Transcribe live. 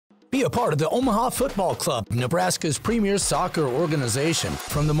Be a part of the Omaha Football Club, Nebraska's premier soccer organization.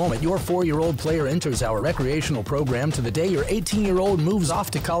 From the moment your 4-year-old player enters our recreational program to the day your 18-year-old moves off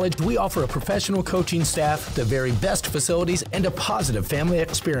to college, we offer a professional coaching staff, the very best facilities, and a positive family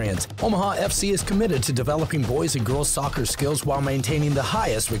experience. Omaha FC is committed to developing boys and girls soccer skills while maintaining the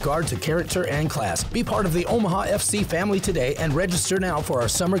highest regard to character and class. Be part of the Omaha FC family today and register now for our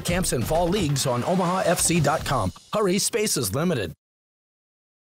summer camps and fall leagues on omahafc.com. Hurry, space is limited.